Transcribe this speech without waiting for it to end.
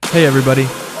Hey everybody,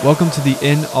 welcome to the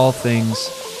In All Things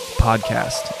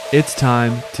podcast. It's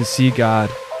time to see God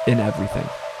in everything.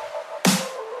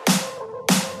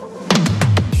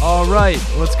 All right,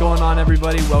 what's going on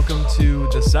everybody? Welcome to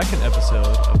the second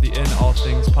episode of the In All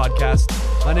Things podcast.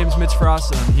 My name is Mitch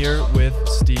Frost and I'm here with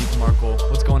Steve Markle.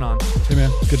 What's going on? Hey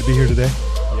man, good to be here today.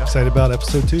 Yeah. Excited about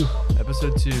episode 2.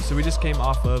 Episode 2. So we just came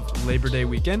off of Labor Day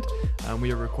weekend.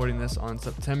 We are recording this on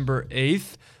September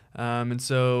 8th. And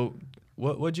so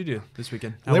what'd you do this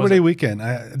weekend? Labor Day weekend.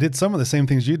 I did some of the same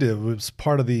things you did. It was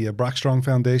part of the Brock Strong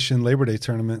Foundation Labor Day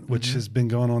tournament, which has been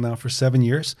going on now for 7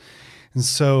 years. And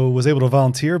so was able to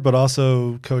volunteer, but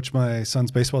also coach my son's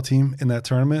baseball team in that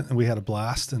tournament. And we had a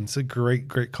blast, and it's a great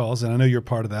cause. And I know you're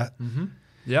part of that. Mm-hmm.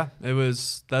 Yeah,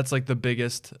 that's like the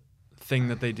biggest thing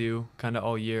that they do kind of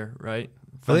all year, right?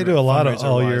 Well, they do a lot of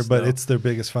all year, but it's their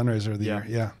biggest fundraiser of the year.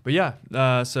 Yeah. But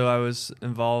yeah, so I was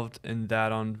involved in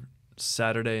that on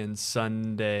Saturday and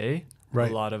Sunday.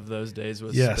 Right. A lot of those days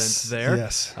was spent there.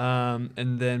 Yes.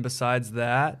 And then besides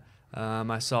that,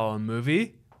 I saw a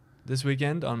movie this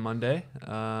weekend on Monday.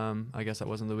 I guess that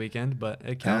wasn't the weekend, but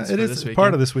it counts for this weekend. It is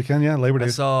part of this weekend, yeah, Labor Day. I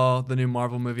saw the new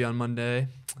Marvel movie on Monday,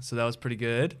 so that was pretty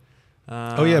good.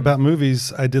 About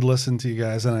movies, I did listen to you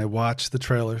guys, and I watched the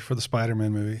trailer for the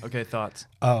Spider-Man movie. Okay, thoughts?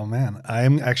 Oh, man. I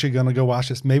am actually going to go watch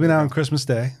this, maybe not on Christmas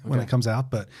Day when it comes out,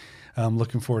 but I'm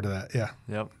looking forward to that, yeah.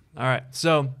 Yep. All right.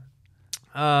 So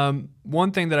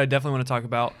one thing that I definitely want to talk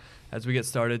about as we get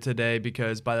started today,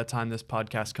 because by the time this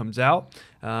podcast comes out,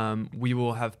 we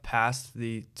will have passed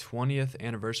the 20th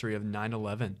anniversary of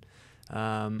 9/11.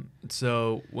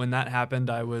 So when that happened,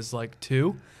 I was like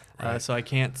 2. Right. So I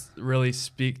can't really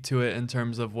speak to it in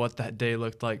terms of what that day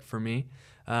looked like for me.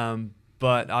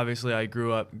 But obviously I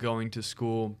grew up going to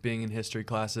school, being in history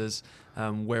classes,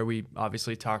 where we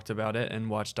obviously talked about it and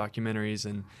watched documentaries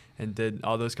and did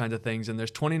all those kinds of things. And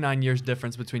there's 29 years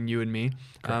difference between you and me.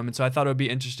 And so I thought it would be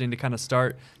interesting to kind of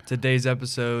start today's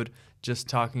episode just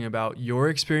talking about your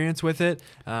experience with it,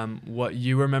 what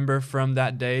you remember from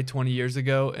that day 20 years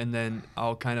ago, and then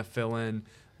I'll kind of fill in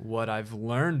what I've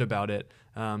learned about it,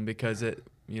 because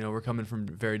we're coming from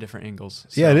very different angles.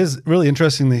 So. Yeah, it is really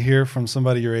interesting to hear from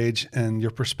somebody your age and your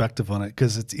perspective on it,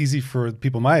 because it's easy for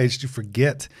people my age to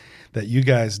forget that you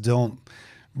guys don't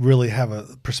really have a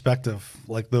perspective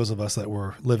like those of us that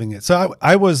were living it. So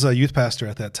I was a youth pastor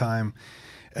at that time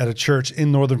at a church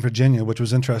in Northern Virginia, which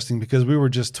was interesting because we were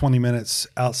just 20 minutes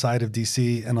outside of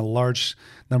D.C. and a large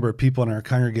number of people in our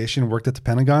congregation worked at the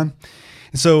Pentagon.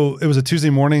 And so it was a Tuesday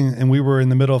morning and we were in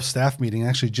the middle of staff meeting,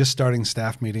 actually just starting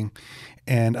staff meeting.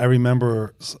 And I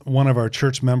remember one of our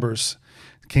church members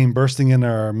came bursting into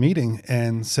our meeting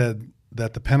and said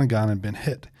that the Pentagon had been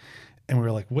hit. And we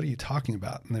were like, what are you talking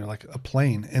about? And they're like, a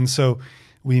plane. And so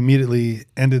we immediately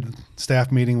ended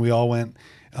staff meeting. We all went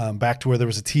back to where there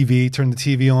was a TV, turned the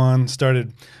TV on,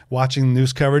 started watching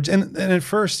news coverage. And at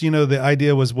first, the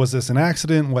idea was this an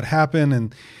accident? What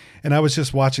happened? And I was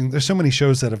just watching. There's so many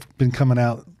shows that have been coming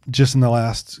out just in the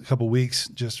last couple of weeks,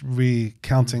 just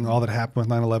recounting all that happened with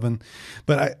 9/11.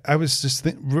 But I was just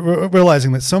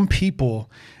realizing that some people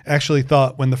actually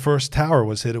thought when the first tower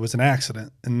was hit, it was an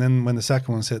accident. And then when the second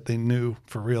one was hit, they knew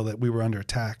for real that we were under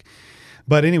attack.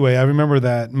 But anyway, I remember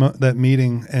that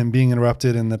meeting and being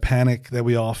interrupted and the panic that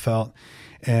we all felt.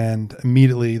 And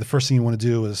immediately the first thing you want to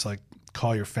do is like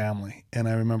call your family. And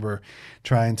I remember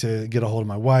trying to get a hold of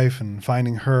my wife and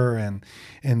finding her and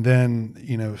then,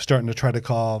 starting to try to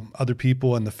call other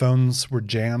people, and the phones were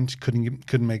jammed.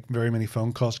 Couldn't make very many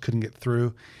phone calls, couldn't get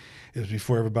through. It was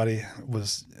before everybody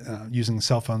was using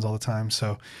cell phones all the time.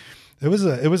 So it was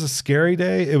a scary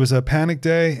day. It was a panic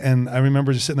day. And I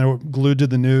remember just sitting there glued to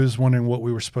the news, wondering what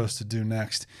we were supposed to do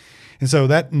next. And so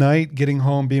that night, getting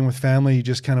home, being with family, you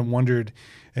just kind of wondered,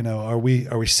 are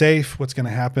we safe? What's going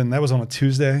to happen? That was on a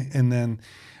Tuesday. And then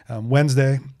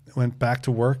Wednesday, went back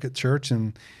to work at church,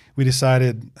 and we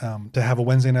decided to have a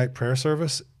Wednesday night prayer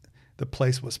service. The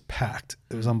place was packed.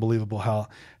 It was unbelievable how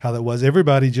that was.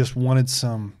 Everybody just wanted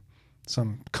some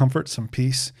comfort, some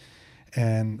peace.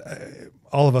 And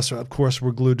all of us, of course,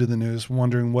 were glued to the news,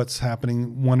 wondering what's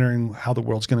happening, wondering how the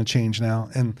world's going to change now.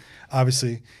 And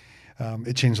obviously,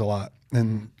 it changed a lot.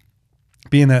 And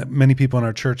being that many people in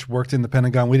our church worked in the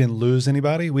Pentagon, we didn't lose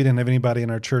anybody. We didn't have anybody in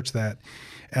our church that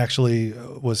actually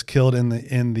was killed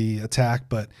in the attack,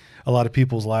 but a lot of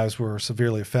people's lives were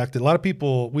severely affected. A lot of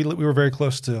people, we were very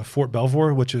close to Fort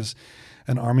Belvoir, which is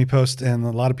an army post, and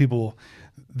a lot of people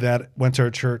that went to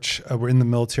our church were in the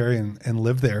military and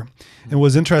lived there. And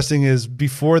what's interesting is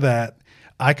before that,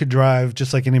 I could drive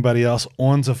just like anybody else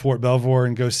onto Fort Belvoir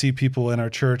and go see people in our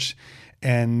church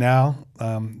And now,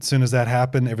 as soon as that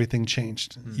happened, everything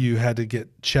changed. You had to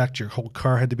get checked. Your whole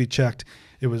car had to be checked.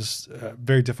 It was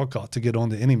very difficult to get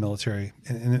onto any military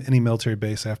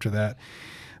base after that.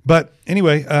 But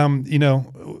anyway,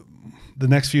 the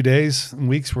next few days and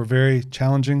weeks were very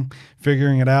challenging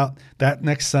figuring it out. That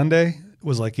next Sunday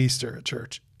was like Easter at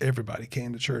church. Everybody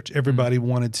came to church. Everybody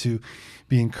wanted to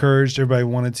be encouraged. Everybody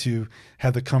wanted to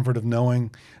have the comfort of knowing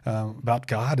about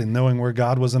God and knowing where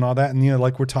God was and all that. And,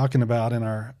 like we're talking about in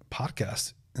our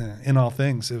podcast, In All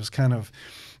Things, it was kind of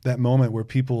that moment where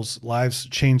people's lives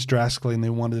changed drastically and they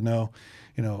wanted to know,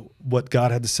 what God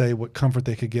had to say, what comfort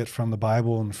they could get from the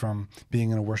Bible and from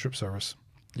being in a worship service.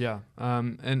 Yeah.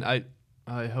 And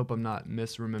I hope I'm not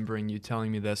misremembering you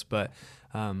telling me this, but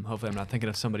hopefully I'm not thinking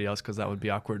of somebody else because that would be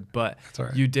awkward. But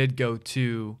right. You did go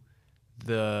to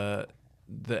the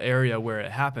area where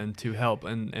it happened to help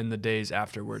in the days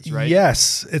afterwards, right?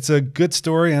 Yes. It's a good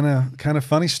story and a kind of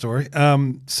funny story.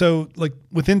 So like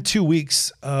within 2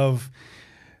 weeks of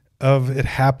it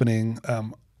happening,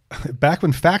 back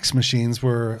when fax machines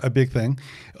were a big thing,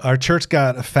 our church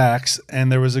got a fax, and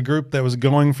there was a group that was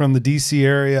going from the DC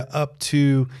area up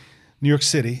to New York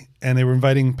City, and they were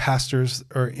inviting pastors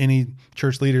or any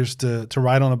church leaders to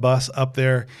ride on a bus up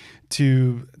there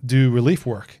to do relief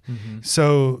work. Mm-hmm.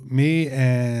 So me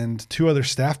and 2 other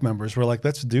staff members were like,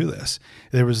 let's do this.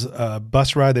 There was a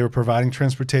bus ride. They were providing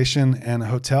transportation and a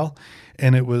hotel,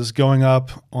 and it was going up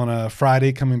on a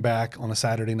Friday, coming back on a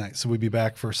Saturday night. So we'd be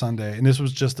back for Sunday. And this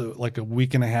was just like a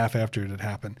week and a half after it had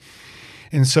happened.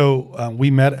 And so we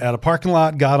met at a parking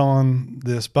lot, got on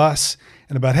this bus,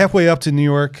 and about halfway up to New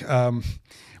York,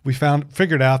 we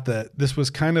figured out that this was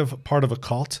kind of part of a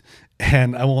cult.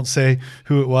 And I won't say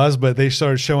who it was, but they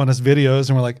started showing us videos,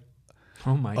 and we're like,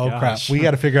 oh gosh. Crap, we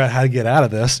got to figure out how to get out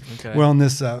of this. Okay. We're on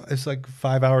this, it's like a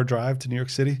 5-hour drive to New York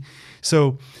City.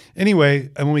 So anyway,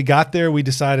 and when we got there, we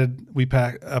decided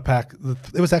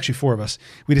it was actually 4 of us.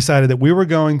 We decided that we were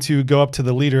going to go up to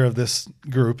the leader of this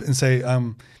group and say,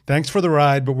 thanks for the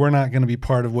ride, but we're not going to be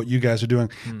part of what you guys are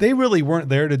doing. They really weren't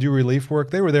there to do relief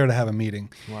work. They were there to have a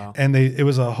meeting. Wow. And it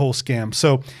was a whole scam.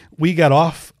 So we got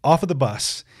off of the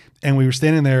bus, and we were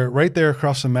standing there right there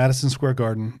across from Madison Square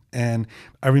Garden. And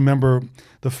I remember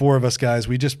the 4 of us guys,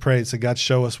 we just prayed, said, God,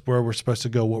 show us where we're supposed to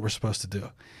go, what we're supposed to do.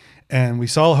 And we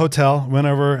saw a hotel, went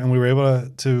over, and we were able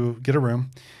to get a room.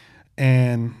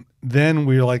 And then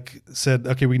we said,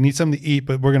 okay, we need something to eat,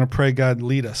 but we're going to pray God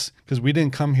lead us, because we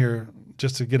didn't come here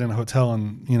just to get in a hotel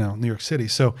in New York City.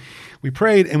 So we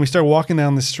prayed, and we started walking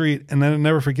down the street. And I'll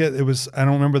never forget, I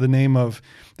don't remember the name of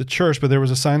the church, but there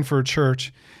was a sign for a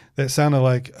church that sounded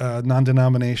like a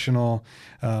non-denominational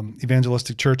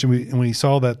evangelistic church. And we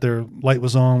saw that their light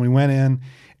was on. We went in,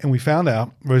 and we found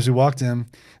out, as we walked in,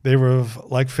 they were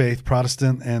of like faith,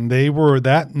 Protestant, and they were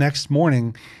that next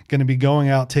morning going to be going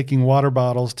out taking water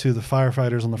bottles to the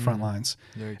firefighters on the front lines.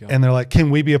 There you go. And they're like,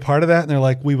 can we be a part of that? And they're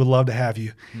like, we would love to have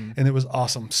you. And it was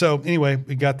awesome. So anyway,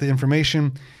 we got the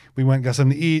information. We went and got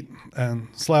something to eat and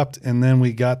slept. And then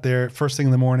we got there first thing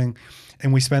in the morning,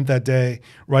 and we spent that day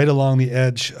right along the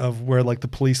edge of where like the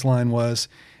police line was.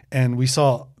 And we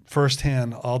saw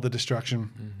firsthand all the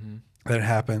destruction that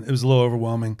happened. It was a little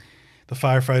overwhelming. The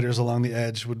firefighters along the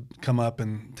edge would come up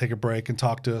and take a break and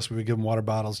talk to us. We would give them water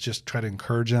bottles, just try to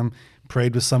encourage them,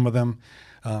 prayed with some of them.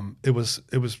 It was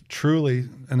truly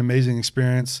an amazing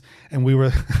experience. And we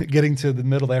were getting to the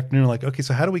middle of the afternoon, like, okay,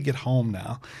 so how do we get home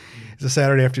now? It's a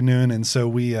Saturday afternoon. And so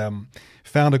we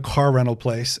found a car rental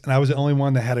place. And I was the only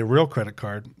one that had a real credit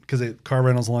card, because car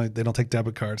rentals, they don't take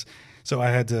debit cards. So I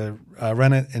had to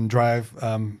rent it and drive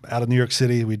out of New York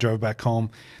City. We drove back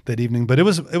home that evening. But it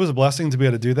was a blessing to be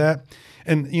able to do that.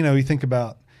 And, you think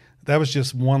about, that was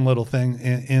just one little thing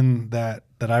in that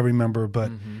I remember.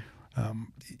 But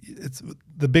it's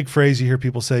the big phrase you hear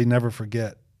people say, never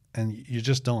forget. And you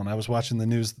just don't. I was watching the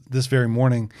news this very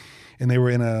morning, and they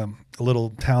were in a little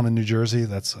town in New Jersey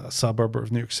that's a suburb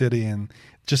of New York City. And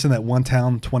just in that one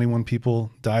town, 21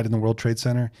 people died in the World Trade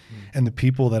Center. And the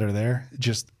people that are there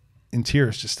just in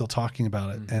tears, just still talking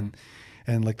about it.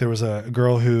 And like there was a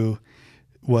girl who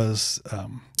was,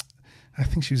 I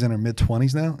think she was in her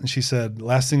mid-20s now. And she said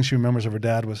last thing she remembers of her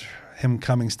dad was him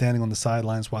standing on the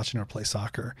sidelines watching her play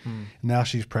soccer. Now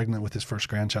she's pregnant with his first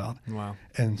grandchild. Wow.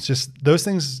 And it's just those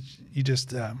things, you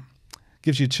just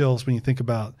gives you chills when you think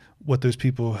about what those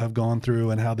people have gone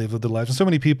through and how they've lived their lives. And so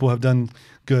many people have done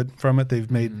good from it.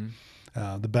 They've made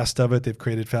the best of it. They've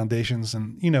created foundations,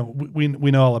 and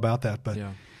we know all about that. But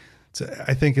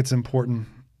I think it's important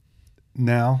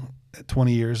now at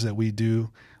 20 years that we do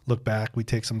look back. We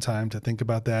take some time to think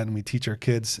about that, and we teach our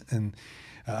kids, and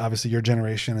obviously your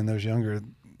generation and those younger,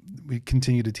 we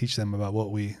continue to teach them about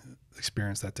what we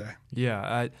experienced that day.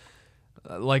 Yeah,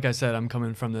 like I said, I'm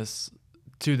coming from this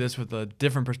with a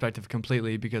different perspective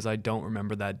completely because I don't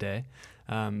remember that day.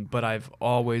 But I've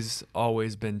always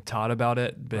been taught about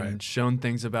it, been shown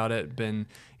things about it, been,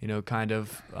 kind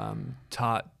of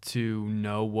taught to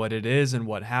know what it is and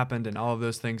what happened and all of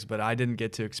those things. But I didn't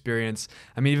get to experience.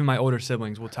 I mean, even my older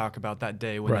siblings will talk about that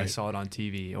day when they saw it on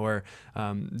TV, or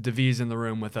Davi's in the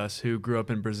room with us who grew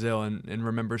up in Brazil and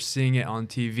remember seeing it on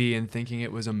TV and thinking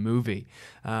it was a movie.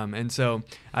 And so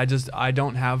I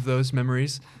don't have those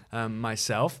memories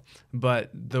myself, but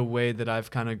the way that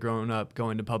I've kind of grown up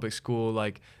going to public school,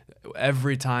 like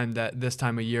every time that this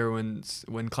time of year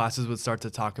when classes would start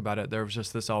to talk about it, there was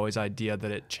just this always idea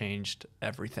that it changed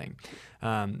everything,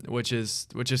 which is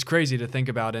crazy to think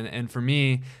about. And for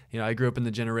me, I grew up in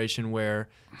the generation where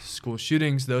school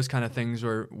shootings, those kind of things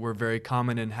were very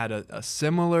common and had a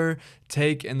similar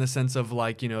take in the sense of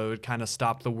like, it would kind of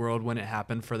stop the world when it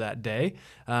happened for that day.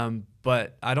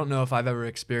 But I don't know if I've ever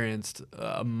experienced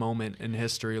a moment in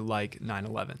history like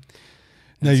 9/11.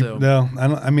 No, I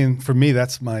don't. I mean, for me,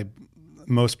 that's my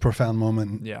most profound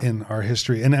moment in our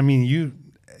history. And I mean, you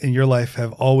in your life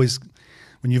have always,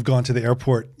 when you've gone to the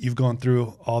airport, you've gone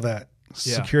through all that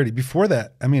security. Before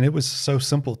that, I mean, it was so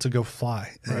simple to go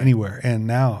fly anywhere, and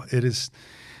now it's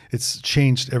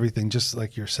changed everything, just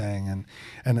like you're saying.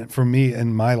 And for me,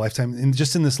 in my lifetime, and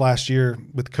just in this last year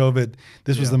with COVID,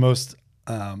 this was the most.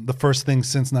 The first thing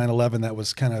since 9/11 that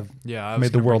was kind of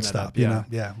made the world stop.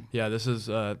 Yeah, this is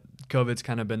COVID's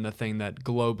kind of been the thing that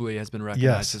globally has been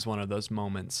recognized as one of those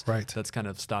moments that's kind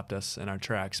of stopped us in our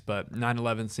tracks. But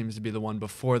 9/11 seems to be the one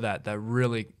before that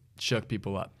really shook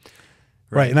people up.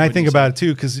 Right, and I think about it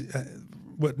too, because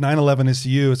what 9/11 is to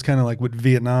you, it's kind of like what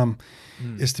Vietnam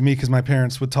is to me, because my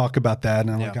parents would talk about that, and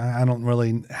I'm like, I don't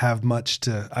really have much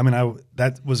to. I mean,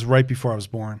 that was right before I was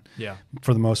born,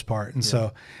 for the most part, and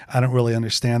so I don't really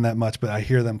understand that much, but I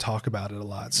hear them talk about it a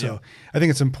lot. So I think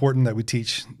it's important that we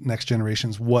teach next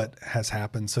generations what has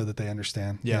happened so that they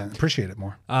understand and appreciate it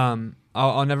more.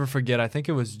 I'll never forget. I think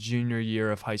it was junior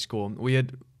year of high school. We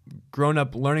had grown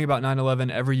up learning about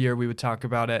 9/11. Every year we would talk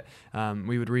about it.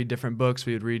 We would read different books.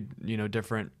 We would read,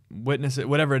 different witnesses,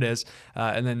 whatever it is.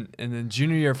 And then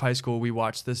junior year of high school, we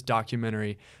watched this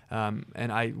documentary.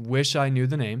 And I wish I knew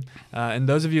the name. And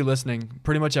those of you listening,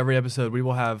 pretty much every episode, we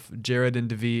will have Jared and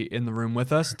Davi in the room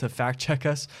with us to fact check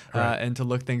us and to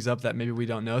look things up that maybe we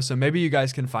don't know. So maybe you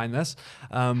guys can find this.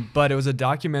 But it was a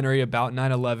documentary about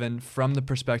 9/11 from the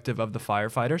perspective of the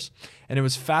firefighters. And it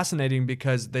was fascinating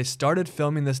because they started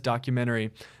filming this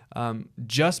documentary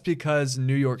just because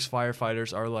New York's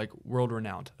firefighters are like world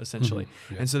renowned, essentially.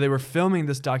 And so they were filming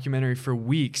this documentary for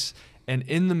weeks. And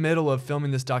in the middle of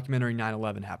filming this documentary,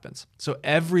 9/11 happens. So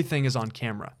everything is on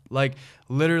camera. Like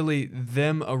literally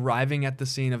them arriving at the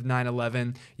scene of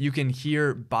 9/11, you can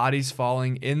hear bodies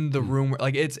falling in the room.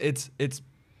 Like it's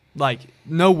like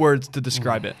no words to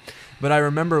describe it. But I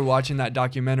remember watching that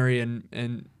documentary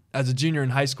and as a junior in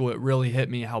high school, it really hit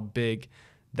me how big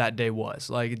that day was.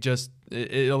 Like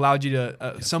it allowed you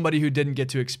to, somebody who didn't get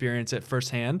to experience it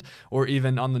firsthand or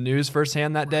even on the news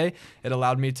firsthand that day, it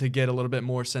allowed me to get a little bit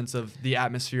more sense of the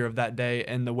atmosphere of that day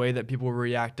and the way that people were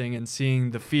reacting and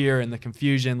seeing the fear and the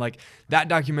confusion. Like that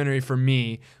documentary for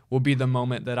me will be the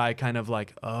moment that I kind of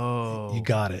like, oh, you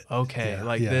got it. Okay.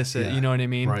 You know what I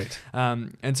mean? Right.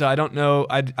 And so I don't know.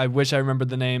 I wish I remembered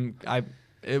the name.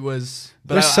 There's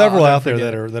several out there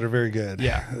that are very good.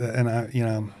 Yeah.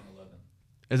 And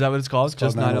Is that what it's called?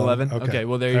 Just 9/11? Okay,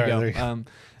 well, there you go. There you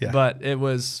go. But it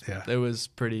was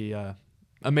pretty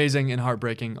amazing and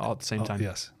heartbreaking all at the same time.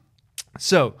 Yes.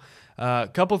 So a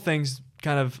couple things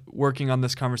kind of working on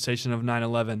this conversation of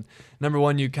 9/11. Number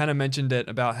one, you kind of mentioned it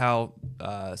about how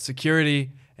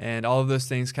security and all of those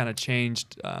things kind of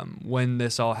changed when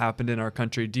this all happened in our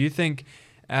country. Do you think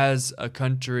as a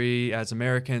country, as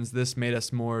Americans, this made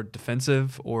us more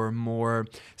defensive or more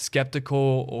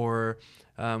skeptical, or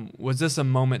was this a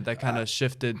moment that kind of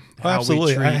shifted how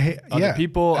we treat other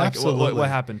people? Like, absolutely. What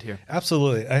happened here?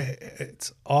 Absolutely.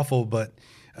 It's awful, but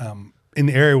in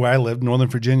the area where I lived, Northern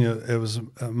Virginia, it was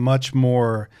much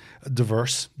more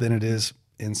diverse than it is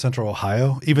in Central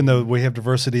Ohio, even though we have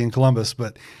diversity in Columbus.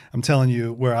 But I'm telling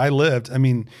you, where I lived, I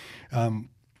mean,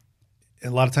 a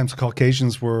lot of times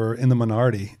Caucasians were in the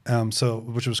minority,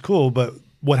 which was cool. But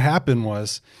what happened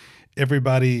was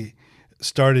everybody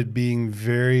started being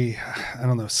very,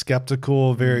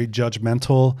 skeptical, very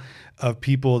judgmental of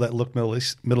people that looked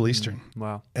Middle Eastern.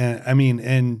 Wow.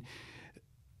 And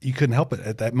you couldn't help it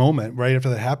at that moment. Right after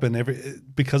that happened,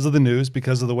 because of the news,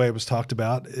 because of the way it was talked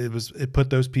about, it put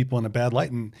those people in a bad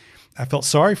light, and I felt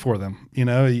sorry for them.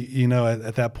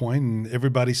 At that point, and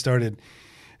everybody started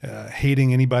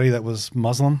hating anybody that was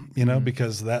Muslim,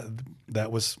 because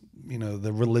that was,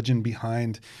 the religion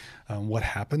behind what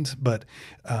happened, but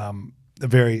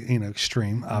very,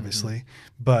 extreme, obviously.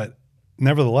 But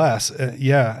nevertheless,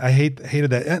 I hated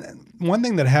that. And one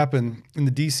thing that happened in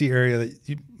the DC area that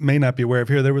you may not be aware of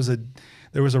here, there was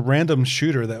a random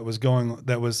shooter that was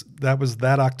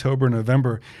that October,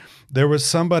 November. There was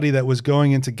somebody that was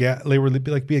going into they were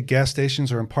be at gas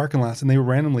stations or in parking lots, and they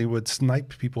randomly would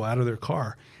snipe people out of their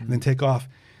car and then take off.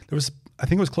 I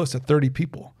think it was close to 30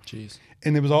 people. Jeez.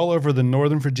 And it was all over the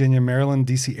Northern Virginia, Maryland,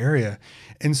 DC area.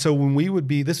 And so when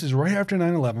this is right after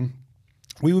 9/11,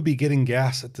 we would be getting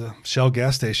gas at the Shell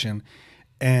gas station,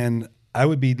 and I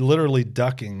would be literally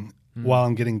ducking while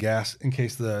I'm getting gas in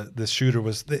case the shooter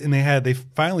was. And they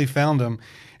finally found him,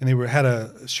 and they had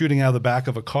a shooting out of the back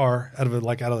of a car, out of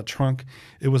the trunk.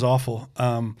 It was awful.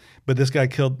 But this guy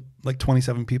killed like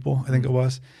 27 people, I think it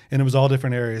was, and it was all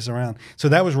different areas around. So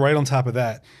that was right on top of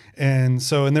that. And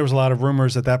there was a lot of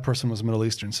rumors that person was Middle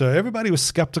Eastern. So everybody was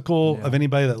skeptical of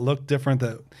anybody that looked different,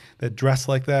 that dressed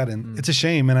like that. And it's a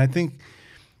shame. And I think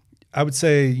I would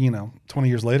say, 20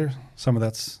 years later, some of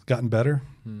that's gotten better,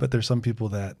 but there's some people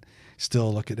that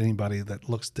still look at anybody that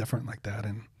looks different like that.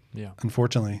 And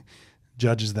unfortunately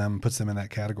judges them, puts them in that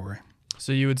category.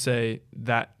 So you would say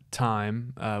that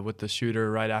time with the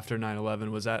shooter right after 9/11,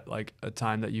 was that like a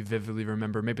time that you vividly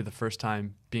remember, maybe the first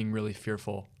time being really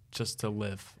fearful just to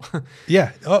live?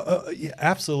 Yeah,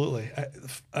 absolutely.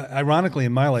 Ironically,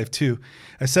 in my life too,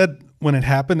 I said when it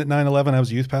happened at 9/11, I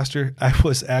was a youth pastor. I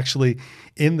was actually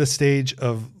in the stage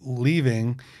of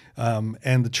leaving,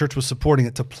 and the church was supporting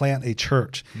it to plant a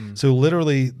church. So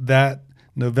literally that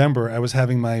November, I was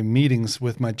having my meetings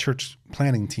with my church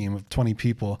planning team of 20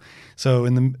 people. So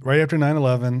right after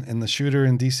 9/11 in the shooter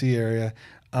in DC area,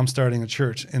 I'm starting a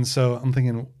church. And so I'm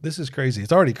thinking, this is crazy.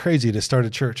 It's already crazy to start a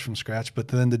church from scratch, but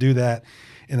then to do that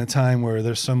in a time where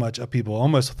there's so much upheaval, I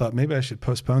almost thought maybe I should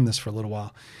postpone this for a little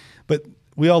while. But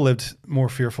we all lived more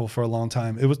fearful for a long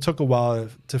time. It took a while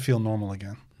to feel normal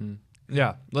again.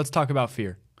 Yeah. Let's talk about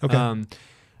fear. Okay.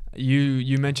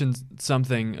 You mentioned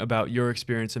something about your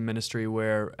experience in ministry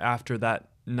where after that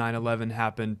 9/11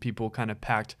 happened, people kind of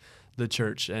packed the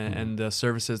church and the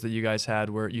services that you guys had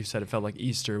where you said it felt like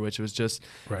Easter, which was just,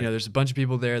 there's a bunch of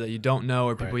people there that you don't know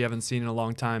or people you haven't seen in a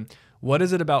long time. What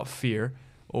is it about fear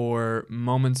or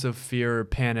moments of fear or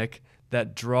panic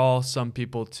that draw some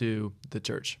people to the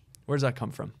church? Where does that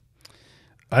come from?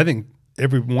 I think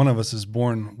every one of us is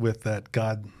born with that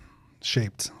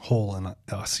God-shaped hole in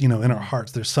us, in our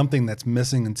hearts. There's something that's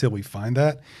missing until we find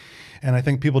that. And I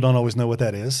think people don't always know what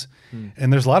that is.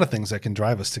 And there's a lot of things that can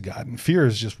drive us to God. And fear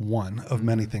is just one of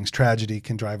many things. Tragedy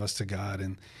can drive us to God,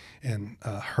 and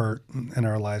hurt in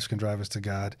our lives can drive us to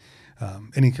God,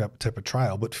 any type of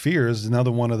trial. But fear is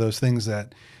another one of those things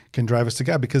that can drive us to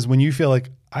God, because when you feel like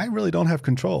I really don't have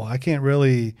control, I can't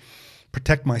really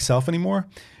protect myself anymore.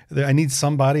 I need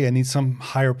somebody, I need some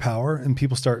higher power, and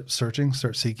people start searching,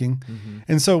 start seeking.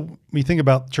 And so when you think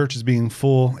about churches being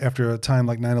full after a time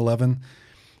like 9/11,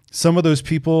 some of those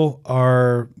people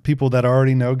are people that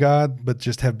already know God, but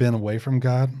just have been away from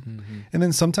God. And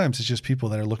then sometimes it's just people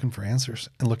that are looking for answers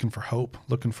and looking for hope,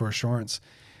 looking for assurance.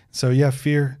 So yeah,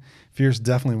 fear is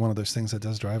definitely one of those things that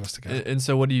does drive us to God. And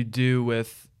so what do you do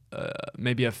with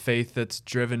maybe a faith that's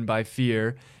driven by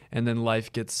fear and then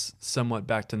life gets somewhat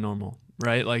back to normal,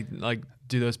 right? Like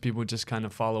do those people just kind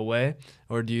of fall away?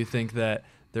 Or do you think that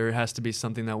there has to be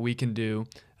something that we can do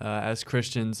as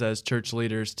Christians, as church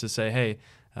leaders to say, hey,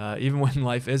 even when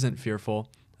life isn't fearful,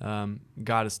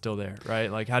 God is still there, right?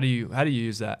 Like, how do you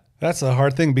use that? That's a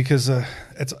hard thing because I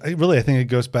think it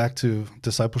goes back to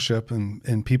discipleship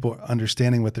and people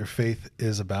understanding what their faith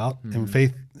is about. And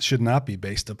faith should not be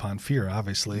based upon fear,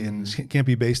 obviously, and it can't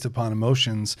be based upon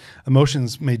emotions.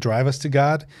 Emotions may drive us to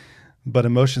God, but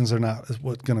emotions are not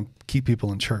what's going to keep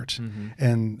people in church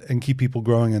and keep people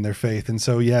growing in their faith. And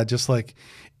so, yeah, just like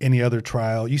any other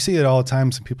trial, you see it all the time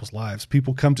in people's lives.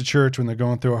 People come to church when they're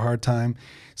going through a hard time.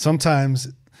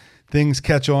 Sometimes things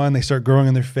catch on, they start growing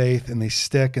in their faith and they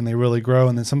stick and they really grow.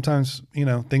 And then sometimes,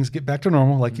 things get back to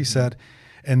normal, like you said,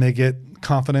 and they get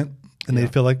confident and they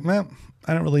feel like, man,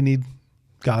 I don't really need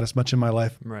God as much in my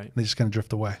life. Right. And they just kind of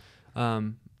drift away.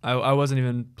 I wasn't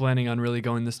even planning on really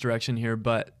going this direction here,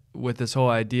 but with this whole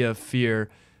idea of fear,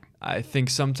 I think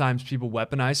sometimes people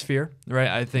weaponize fear, right?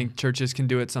 I think churches can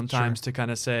do it sometimes to kind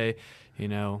of say,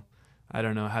 I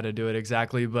don't know how to do it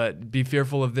exactly, but be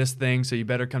fearful of this thing, so you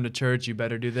better come to church, you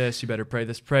better do this, you better pray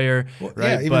this prayer,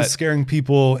 right? Yeah, even scaring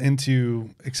people into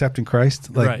accepting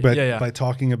Christ, by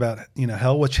talking about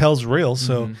hell, which hell's real,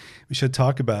 so we should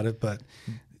talk about it. But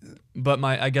But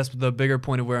I guess the bigger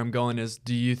point of where I'm going is,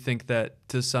 do you think that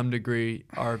to some degree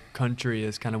our country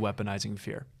is kind of weaponizing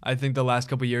fear? I think the last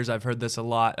couple of years I've heard this a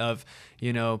lot of,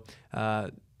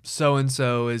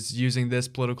 so-and-so is using this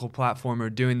political platform or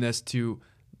doing this to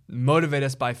motivate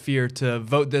us by fear to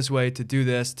vote this way, to do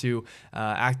this, to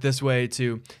act this way.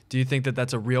 Do you think that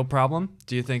that's a real problem?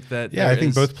 Do you think that? Yeah, I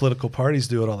think both political parties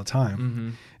do it all the time. Mm-hmm.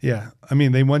 Yeah. I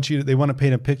mean, they want to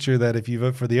paint a picture that if you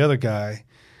vote for the other guy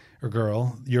or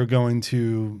girl, you're going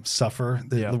to suffer.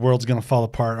 The world's going to fall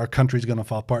apart. Our country's going to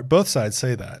fall apart. Both sides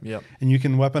say that. Yep. And you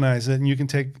can weaponize it, and you can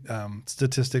take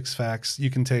statistics, facts. You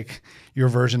can take your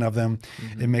version of them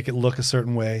and make it look a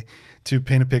certain way to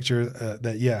paint a picture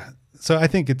So I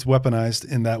think it's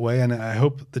weaponized in that way, and I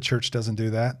hope the church doesn't do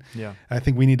that. Yeah. I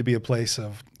think we need to be a place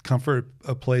of comfort,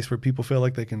 a place where people feel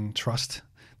like they can trust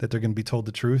that they're going to be told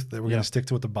the truth, that we're going to stick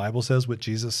to what the Bible says, what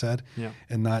Jesus said,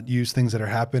 and not use things that are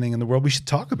happening in the world. We should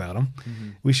talk about them. Mm-hmm.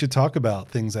 We should talk about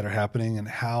things that are happening and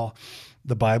how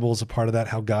the Bible is a part of that,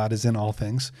 how God is in all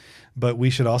things. But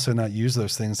we should also not use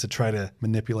those things to try to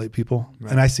manipulate people.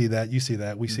 Right. And I see that. You see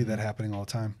that. We see that happening all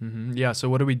the time. Mm-hmm. Yeah. So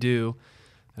what do we do?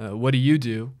 What do you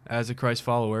do as a Christ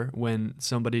follower when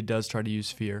somebody does try to use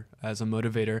fear as a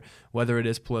motivator, whether it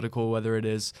is political, whether it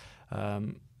is,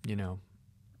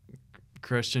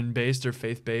 Christian-based or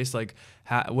faith-based? Like,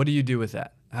 what do you do with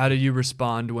that? How do you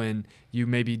respond when you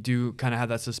maybe do kind of have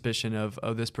that suspicion of,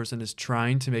 oh, this person is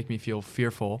trying to make me feel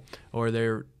fearful, or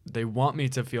they want me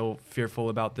to feel fearful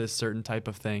about this certain type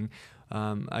of thing?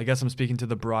 I guess I'm speaking to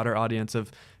the broader audience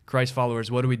of Christ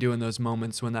followers. What do we do in those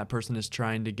moments when that person is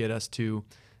trying to get us to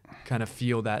kind of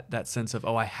feel that sense of,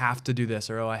 oh, I have to do this,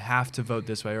 or oh, I have to vote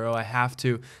this way, or oh, I have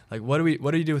to, like, what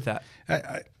do you do with that?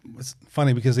 It's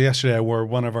funny because yesterday I wore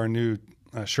one of our new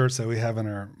shirts that we have in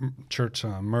our church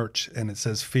merch, and it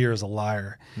says "Fear is a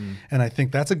liar," and I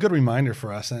think that's a good reminder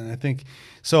for us. And I think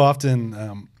so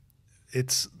often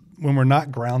it's when we're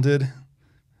not grounded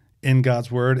in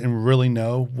God's word and really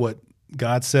know what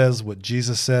God says, what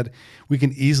Jesus said, we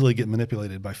can easily get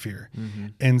manipulated by fear. Mm-hmm.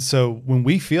 And so when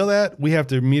we feel that, we have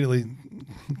to immediately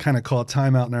kind of call a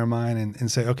timeout in our mind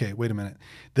and say, okay, wait a minute.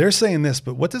 They're saying this,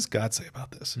 but what does God say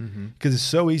about this? Because it's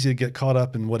so easy to get caught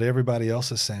up in what everybody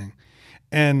else is saying.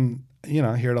 And,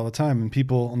 I hear it all the time. And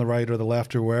people on the right or the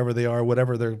left or wherever they are,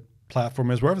 whatever their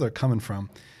platform is, wherever they're coming from,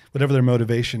 whatever their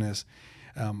motivation is,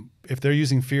 if they're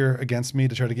using fear against me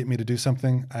to try to get me to do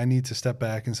something, I need to step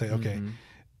back and say, okay,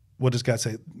 what does God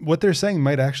say? What they're saying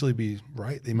might actually be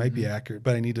right. They might be accurate,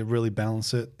 but I need to really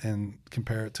balance it and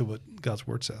compare it to what God's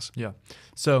word says. Yeah.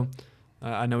 So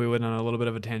I know we went on a little bit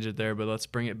of a tangent there, but let's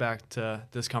bring it back to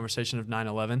this conversation of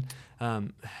 9/11.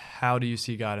 How do you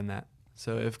see God in that?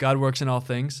 So if God works in all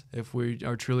things, if we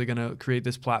are truly going to create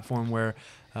this platform where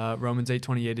Romans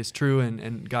 8:28 is true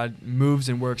and God moves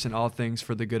and works in all things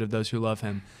for the good of those who love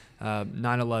him,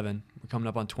 9/11, we're coming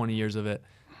up on 20 years of it,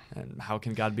 and how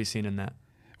can God be seen in that?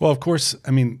 Well, of course,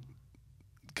 I mean,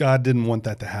 God didn't want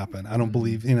that to happen. I don't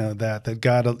believe, that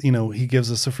God, he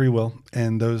gives us a free will,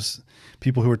 and those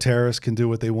people who are terrorists can do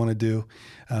what they want to do.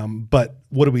 But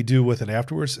what do we do with it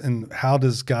afterwards? And how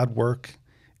does God work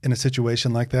in a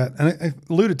situation like that? And I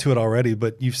alluded to it already,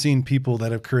 but you've seen people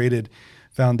that have created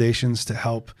foundations to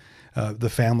help the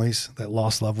families that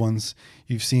lost loved ones.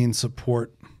 You've seen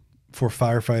support for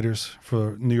firefighters,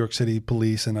 for New York City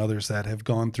police and others that have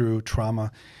gone through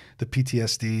trauma, the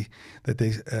PTSD that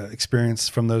they experienced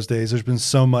from those days. There's been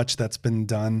so much that's been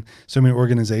done, so many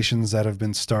organizations that have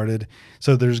been started.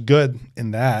 So there's good in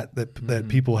that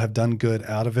people have done good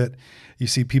out of it. You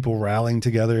see people rallying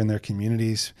together in their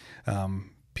communities,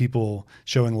 people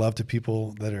showing love to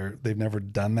people they've never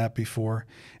done that before,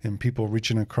 and people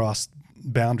reaching across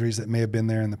boundaries that may have been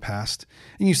there in the past.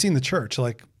 And you've seen the church,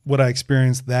 like what I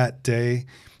experienced that day,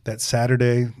 that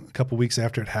Saturday, a couple weeks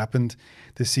after it happened,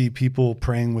 to see people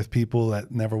praying with people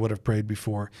that never would have prayed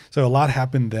before. So a lot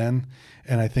happened then,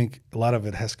 and I think a lot of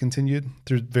it has continued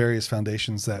through various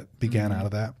foundations that began out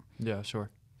of that. Yeah,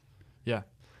 sure. Yeah.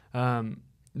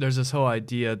 There's this whole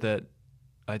idea that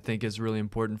I think is really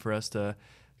important for us to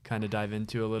kind of dive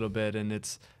into a little bit, and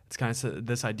it's kind of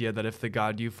this idea that if the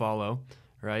God you follow,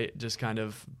 right, just kind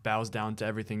of bows down to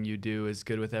everything you do, is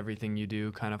good with everything you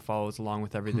do, kind of follows along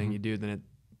with everything you do, then it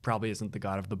probably isn't the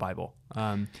God of the Bible.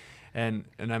 And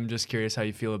I'm just curious how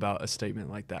you feel about a statement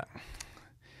like that.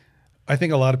 I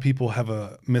think a lot of people have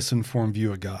a misinformed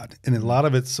view of God, and a lot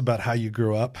of it's about how you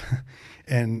grew up.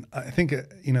 And I think,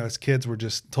 as kids, we're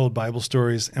just told Bible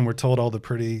stories, and we're told all the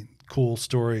pretty cool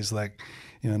stories like,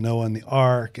 Noah and the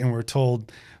ark, and we're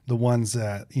told the ones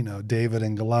that, David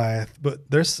and Goliath. But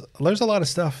there's a lot of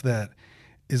stuff that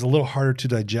is a little harder to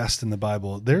digest in the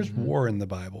Bible. There's war in the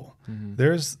Bible.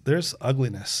 There's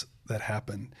ugliness that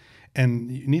happened.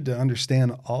 And you need to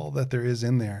understand all that there is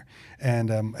in there.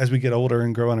 And as we get older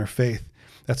and grow in our faith,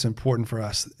 that's important for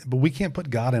us. But we can't put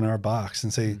God in our box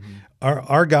and say,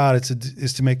 our God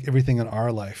is to make everything in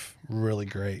our life really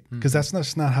great. Because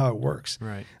that's not how it works.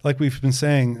 Right. Like we've been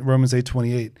saying, Romans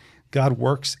 8:28, God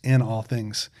works in all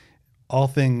things. All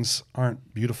things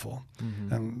aren't beautiful.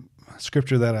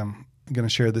 Scripture that I'm going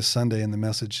to share this Sunday in the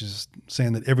message is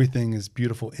saying that everything is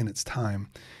beautiful in its time.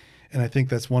 And I think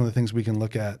that's one of the things we can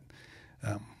look at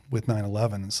with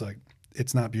 9/11. It's like,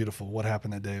 it's not beautiful. What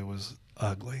happened that day was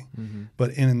ugly.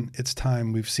 But in its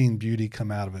time, we've seen beauty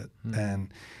come out of it.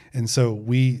 And so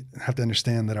we have to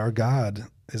understand that our God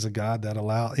is a God that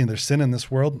there's sin in this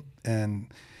world,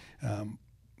 and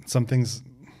some things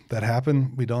that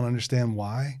happen, we don't understand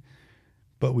why,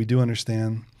 but we do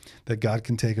understand that God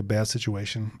can take a bad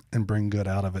situation and bring good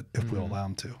out of it if we'll allow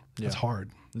him to. Yeah. It's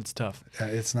hard. It's tough.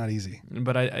 It's not easy.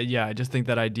 But I just think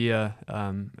that idea,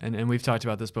 and we've talked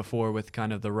about this before with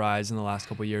kind of the rise in the last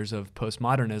couple of years of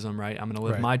postmodernism, right? I'm going to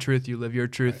live my truth, you live your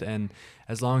truth, and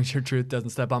as long as your truth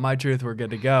doesn't step on my truth, we're good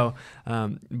to go.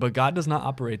 But God does not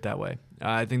operate that way.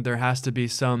 I think there has to be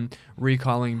some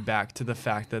recalling back to the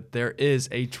fact that there is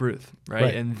a truth,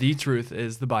 right? And the truth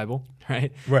is the Bible,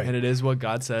 right? And it is what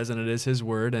God says, and it is his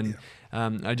word. And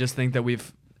I just think that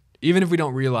even if we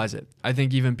don't realize it, I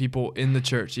think even people in the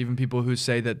church, even people who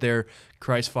say that they're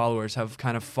Christ followers, have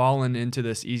kind of fallen into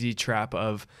this easy trap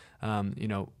of,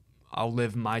 I'll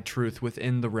live my truth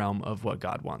within the realm of what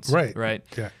God wants. Right.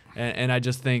 Yeah. And I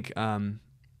just think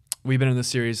we've been in this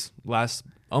series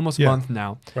almost month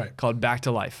now called Back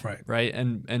to Life. Right.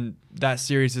 And that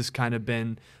series has kind of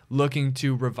been looking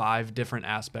to revive different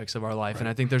aspects of our life. And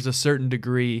I think there's a certain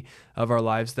degree of our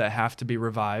lives that have to be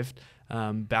revived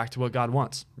back to what God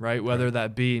wants, right? Whether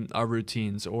that be our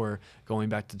routines or going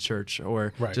back to church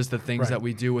or just the things that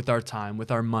we do with our time,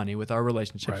 with our money, with our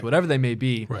relationships, whatever they may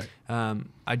be.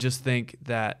 I just think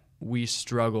that we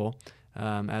struggle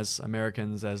as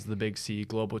Americans, as the Big C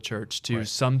global church, to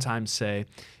sometimes say,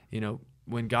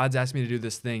 when God's asked me to do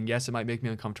this thing, yes, it might make me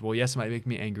uncomfortable. Yes, it might make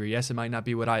me angry. Yes, it might not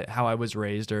be how I was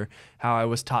raised or how I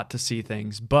was taught to see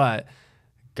things, but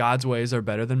God's ways are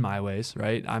better than my ways,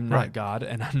 right? I'm not God,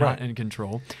 and I'm not in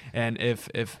control. And if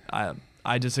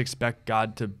I just expect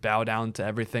God to bow down to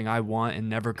everything I want and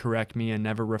never correct me and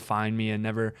never refine me and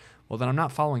never, well, then I'm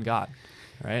not following God,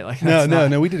 right? Like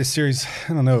no. We did a series,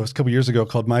 I don't know, it was a couple years ago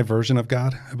called My Version of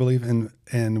God, I believe,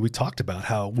 and we talked about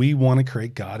how we want to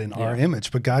create God in our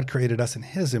image, but God created us in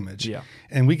His image,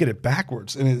 and we get it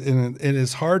backwards, and it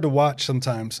is hard to watch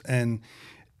sometimes. And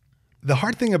the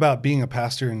hard thing about being a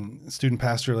pastor and student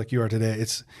pastor like you are today,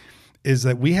 is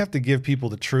that we have to give people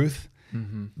the truth,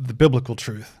 the biblical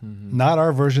truth, not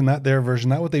our version, not their version,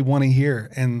 not what they want to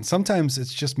hear. And sometimes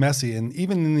it's just messy. And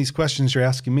even in these questions you're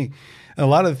asking me, a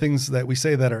lot of the things that we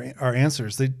say that are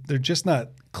answers, they're just not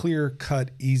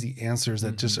clear-cut, easy answers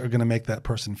that just are going to make that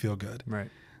person feel good. Right.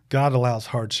 God allows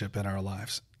hardship in our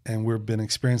lives. And we've been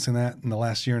experiencing that in the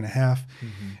last year and a half.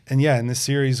 And in this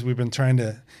series, we've been trying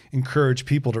to encourage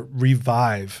people to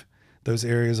revive those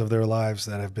areas of their lives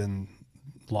that have been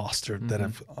lost or that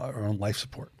are on life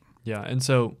support. Yeah. And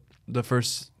so the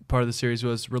first part of the series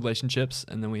was relationships,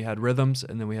 and then we had rhythms,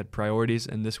 and then we had priorities,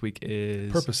 and this week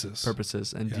is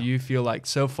purposes. And do you feel like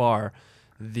so far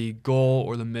the goal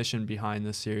or the mission behind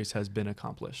this series has been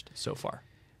accomplished so far?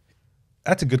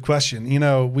 That's a good question.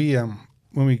 We when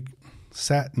we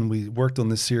sat and we worked on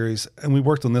this series, and we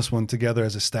worked on this one together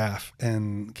as a staff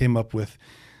and came up with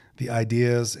the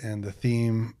ideas and the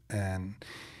theme. And,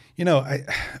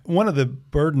 one of the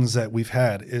burdens that we've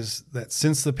had is that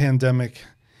since the pandemic,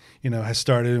 has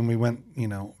started and we went,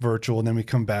 virtual, and then we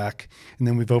come back, and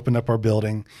then we've opened up our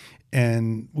building,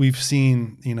 and we've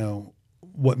seen,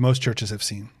 what most churches have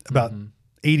seen. About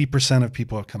 80% of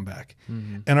people have come back.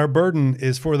 And our burden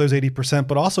is for those 80%,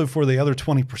 but also for the other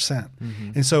 20%.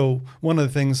 And so one of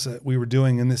the things that we were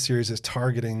doing in this series is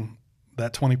targeting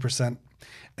that 20%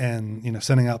 and,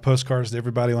 sending out postcards to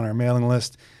everybody on our mailing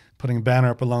list, putting a banner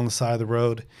up along the side of the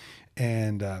road,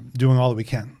 and doing all that we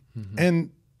can. And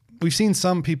we've seen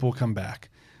some people come back,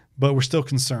 but we're still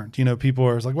concerned. People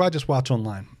are like, well, I just watch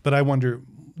online. But I wonder,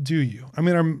 do you? I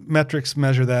mean, our metrics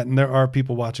measure that, and there are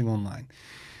people watching online.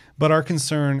 But our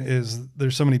concern is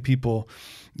there's so many people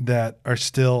that are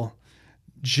still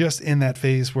just in that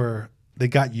phase where they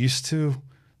got used to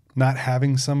not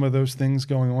having some of those things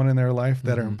going on in their life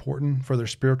that are important for their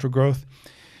spiritual growth.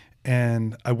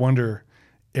 And I wonder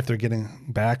if they're getting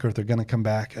back or if they're going to come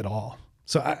back at all.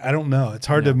 So I don't know. It's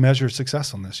hard to measure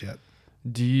success on this yet.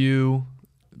 Do you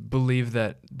believe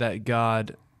that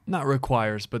God not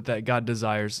requires, but that God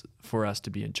desires for us to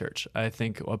be in church. I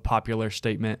think a popular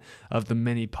statement of the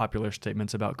many popular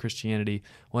statements about Christianity,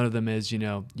 one of them is, you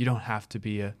don't have to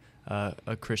be a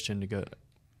Christian to go.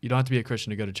 You don't have to be a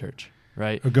Christian to go to church,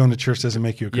 right? Or going to church doesn't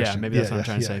make you a Christian. Yeah, maybe that's what I'm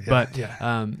trying to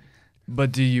say.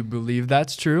 But do you believe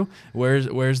that's true? Where's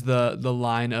the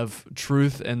line of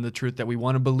truth and the truth that we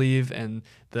want to believe, and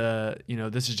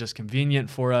this is just convenient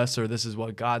for us, or this is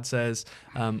what God says?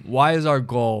 Why is our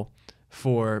goal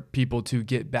for people to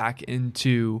get back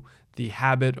into the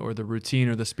habit or the routine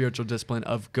or the spiritual discipline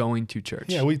of going to church?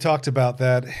 Yeah, we talked about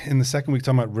that in the second week,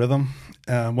 talking about rhythm.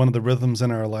 One of the rhythms in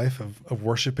our life of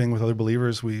worshiping with other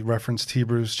believers, we referenced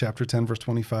Hebrews chapter 10, verse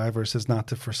 25, where it says not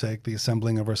to forsake the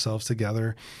assembling of ourselves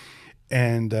together.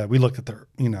 And we looked at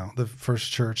the first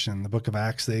church in the book of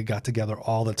Acts. They got together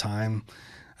all the time.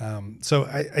 So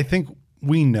I think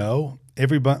we know,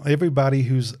 everybody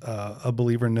who's a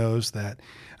believer knows that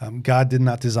God did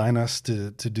not design us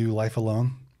to do life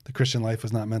alone. The Christian life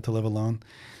was not meant to live alone.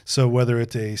 So whether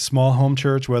it's a small home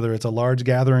church, whether it's a large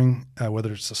gathering,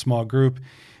 whether it's a small group,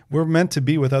 we're meant to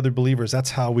be with other believers.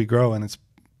 That's how we grow, and it's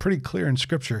pretty clear in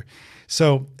Scripture.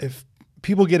 So if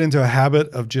people get into a habit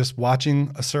of just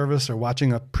watching a service or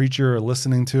watching a preacher or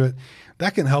listening to it,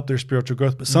 that can help their spiritual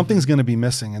growth, but something's going to be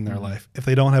missing in their life if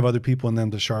they don't have other people in them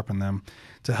to sharpen them,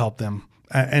 to help them.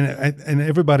 And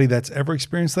everybody that's ever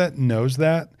experienced that knows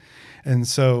that. And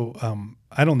so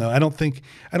I don't know. I don't think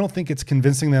it's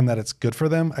convincing them that it's good for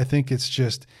them. I think it's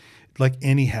just like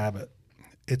any habit.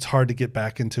 It's hard to get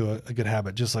back into a good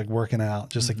habit, just like working out,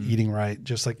 just like eating right,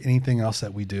 just like anything else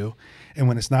that we do. And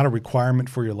when it's not a requirement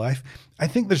for your life, I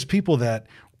think there's people that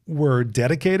were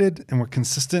dedicated and were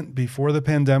consistent before the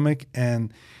pandemic,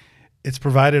 and it's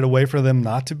provided a way for them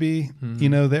not to be,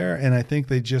 there. And I think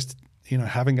they just,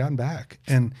 haven't gotten back.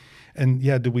 And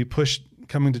yeah, do we push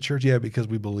coming to church? Yeah, because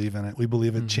we believe in it. We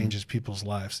believe it changes people's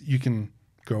lives. You can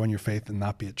grow in your faith and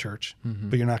not be at church,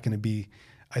 but you're not going to be,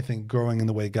 I think, growing in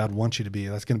the way God wants you to be.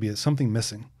 That's going to be something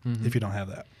missing if you don't have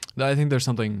that. I think there's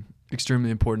something extremely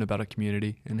important about a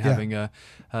community and having a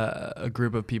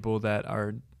group of people that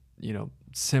are,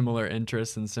 similar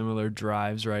interests and similar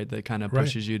drives, right? That kind of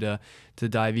pushes you to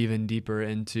dive even deeper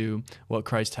into what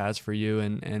Christ has for you.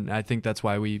 And I think that's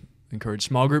why we encourage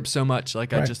small groups so much. I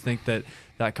just think that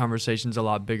conversation's a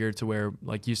lot bigger, to where,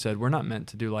 like you said, we're not meant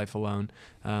to do life alone.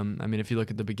 If you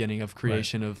look at the beginning of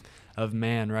creation of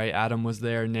man, right? Adam was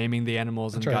there naming the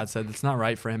animals, and God said it's not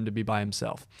right for him to be by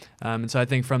himself. And so I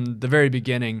think from the very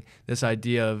beginning, this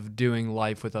idea of doing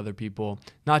life with other people,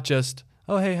 not just,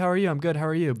 oh, hey, how are you? I'm good. How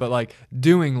are you? But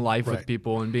doing life with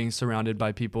people and being surrounded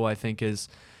by people, I think is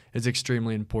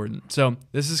extremely important. So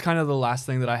this is kind of the last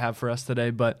thing that I have for us today,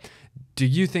 but do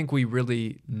you think we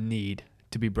really need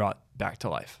to be brought back to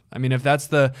life? If that's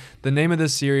the name of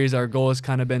this series, our goal has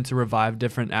kind of been to revive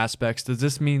different aspects. Does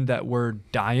this mean that we're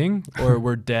dying or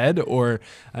we're dead? Or,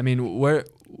 where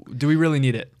do we really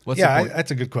need it?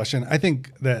 That's a good question. I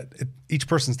think that each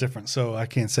person's different, so I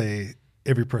can't say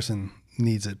every person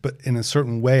needs it, but in a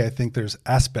certain way, I think there's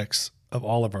aspects of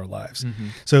all of our lives.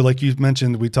 So like you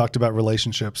mentioned, we talked about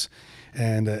relationships,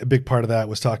 and a big part of that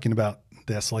was talking about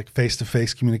this, like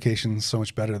face-to-face communication is so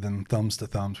much better than thumbs to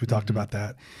thumbs. We talked about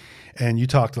that. And you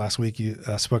talked last week, you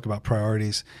spoke about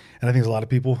priorities. And I think a lot of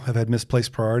people have had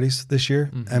misplaced priorities this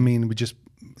year.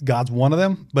 God's one of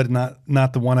them, but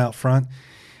not the one out front.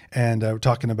 And we're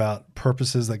talking about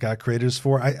purposes that God created us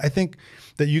for. I think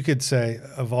that you could say,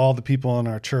 of all the people in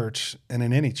our church and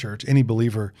in any church, any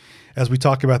believer, as we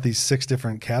talk about these 6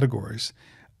 different categories,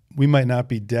 we might not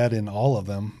be dead in all of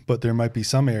them, but there might be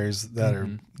some areas that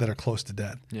are close to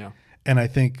dead. Yeah. And I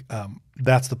think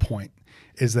that's the point,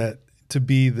 is that to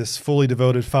be this fully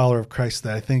devoted follower of Christ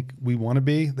that I think we want to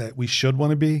be, that we should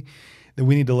want to be, that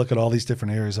we need to look at all these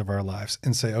different areas of our lives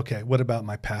and say, okay, what about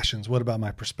my passions? What about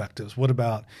my perspectives? What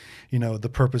about, the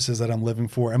purposes that I'm living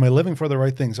for? Am I living for the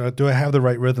right things? Or do I have the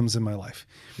right rhythms in my life?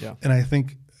 Yeah. And I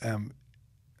think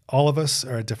all of us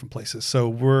are at different places. So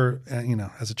we're,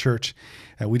 as a church,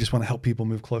 we just want to help people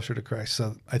move closer to Christ.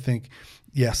 So I think,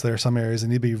 yes, there are some areas that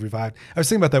need to be revived. I was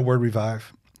thinking about that word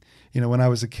revive. When I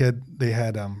was a kid, they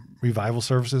had revival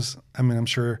services. I'm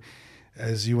sure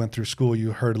as you went through school,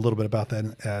 you heard a little bit about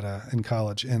that in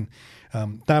college. And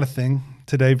not a thing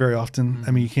today very often.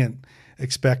 You can't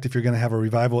expect, if you're going to have a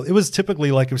revival. It was typically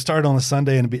it would start on a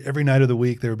Sunday, and it'd be every night of the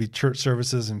week. There would be church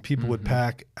services, and people would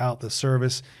pack out the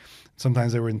service.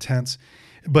 Sometimes they were intense.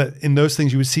 But in those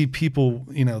things, you would see people,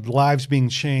 lives being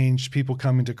changed, people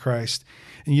coming to Christ.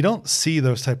 And you don't see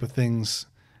those type of things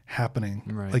happening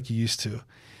like you used to.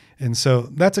 And so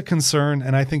that's a concern.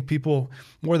 And I think people,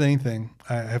 more than anything,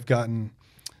 have gotten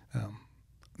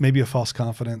maybe a false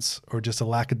confidence or just a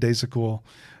lackadaisical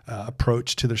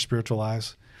approach to their spiritual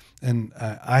lives. And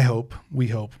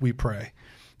we pray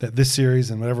that this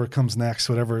series and whatever comes next,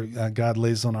 whatever God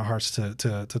lays on our hearts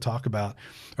to talk about,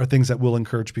 are things that will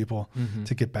encourage people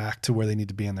to get back to where they need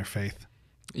to be in their faith.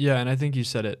 Yeah, and I think you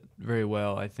said it very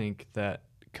well. I think that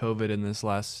COVID in this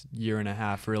last year and a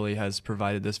half really has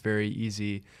provided this very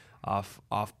easy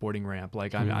offboarding ramp.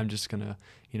 Like I'm just gonna,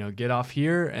 get off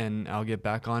here and I'll get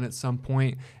back on at some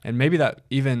point. And maybe that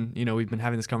even, we've been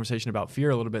having this conversation about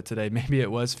fear a little bit today. Maybe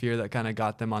it was fear that kind of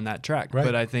got them on that track. Right.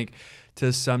 But I think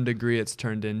to some degree it's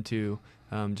turned into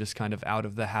just kind of out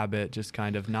of the habit, just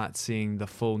kind of not seeing the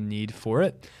full need for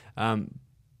it.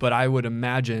 But I would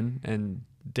imagine, and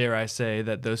dare I say,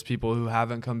 that those people who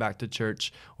haven't come back to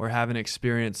church or haven't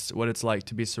experienced what it's like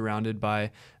to be surrounded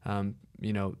by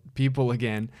people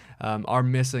again, are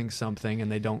missing something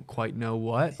and they don't quite know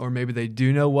what, or maybe they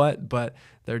do know what, but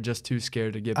they're just too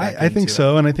scared to get back into it. I think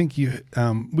so. And I think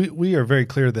we are very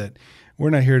clear that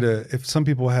we're not here to, if some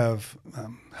people have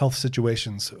health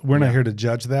situations, we're not here to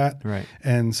judge that. Right.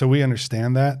 And so we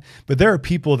understand that. But there are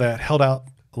people that held out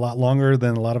a lot longer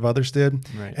than a lot of others did.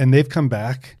 Right. And they've come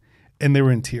back and they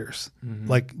were in tears,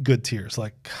 like good tears,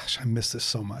 like, gosh, I miss this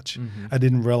so much. I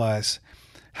didn't realize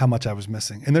how much I was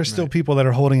missing. And there's still people that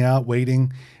are holding out,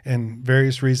 waiting, and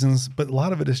various reasons, but a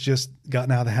lot of it is just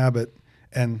gotten out of the habit.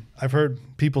 And I've heard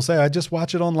people say, I just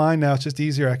watch it online now. It's just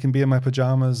easier. I can be in my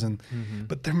pajamas.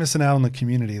 But they're missing out on the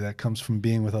community that comes from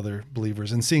being with other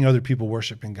believers and seeing other people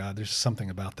worshiping God. There's something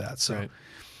about that. So,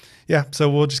 so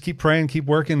we'll just keep praying, keep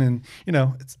working. And,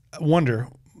 it's a wonder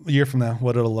a year from now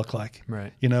what it'll look like.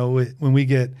 Right. When we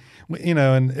get,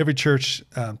 and every church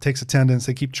takes attendance,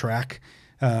 they keep track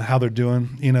how they're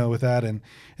doing, with that. And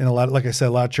a lot, like I said,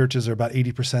 a lot of churches are about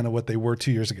 80% of what they were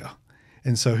 2 years ago.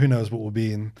 And so who knows what we'll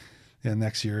be in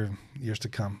next year, years to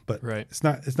come. But it's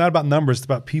not about numbers, it's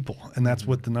about people. And that's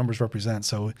what the numbers represent.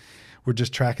 So we're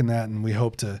just tracking that, and we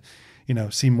hope to,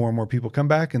 see more and more people come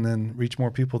back and then reach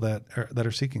more people that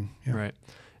are seeking. Yeah. Right.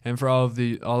 And for all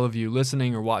of you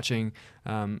listening or watching,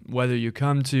 whether you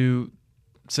come to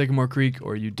Sycamore Creek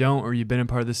or you don't, or you've been a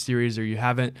part of this series or you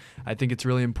haven't, I think it's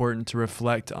really important to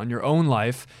reflect on your own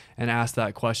life and ask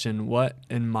that question: what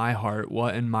in my heart,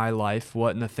 what in my life,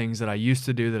 what in the things that I used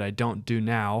to do that I don't do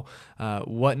now,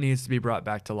 what needs to be brought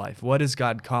back to life? What is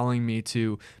God calling me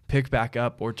to pick back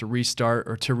up or to restart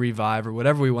or to revive or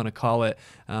whatever we want to call it,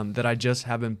 that I just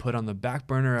haven't put on the back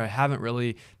burner? I haven't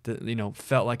really,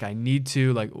 felt like I need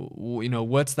to,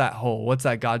 what's that hole? What's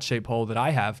that God-shaped hole that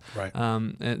I have,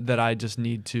 that I just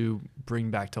need to bring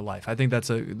back to life? I think that's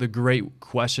the great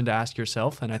question to ask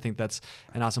yourself, and I think that's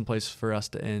an awesome place for us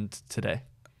to end today.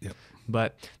 Yep.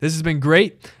 But this has been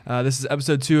great. This is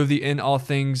episode 2 of the In All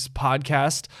Things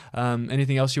podcast.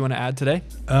 Anything else you want to add today?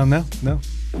 No.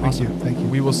 Awesome. Thank you.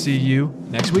 We will see you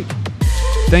next week.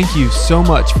 Thank you so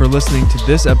much for listening to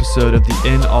this episode of the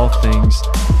In All Things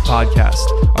podcast.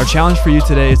 Our challenge for you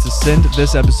today is to send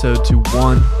this episode to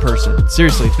one person.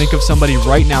 Seriously, think of somebody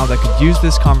right now that could use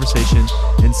this conversation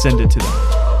and send it to them.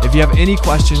 If you have any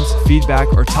questions,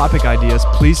 feedback, or topic ideas,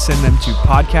 please send them to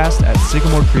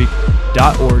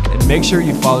podcast@sycamorecreek.org, and make sure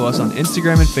you follow us on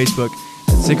Instagram and Facebook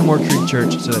at Sycamore Creek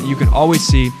Church so that you can always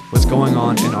see what's going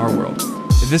on in our world.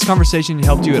 If this conversation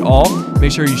helped you at all,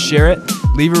 make sure you share it,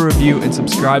 leave a review, and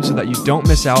subscribe so that you don't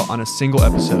miss out on a single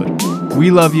episode. We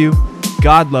love you,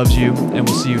 God loves you, and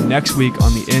we'll see you next week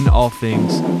on the In All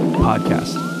Things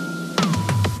podcast.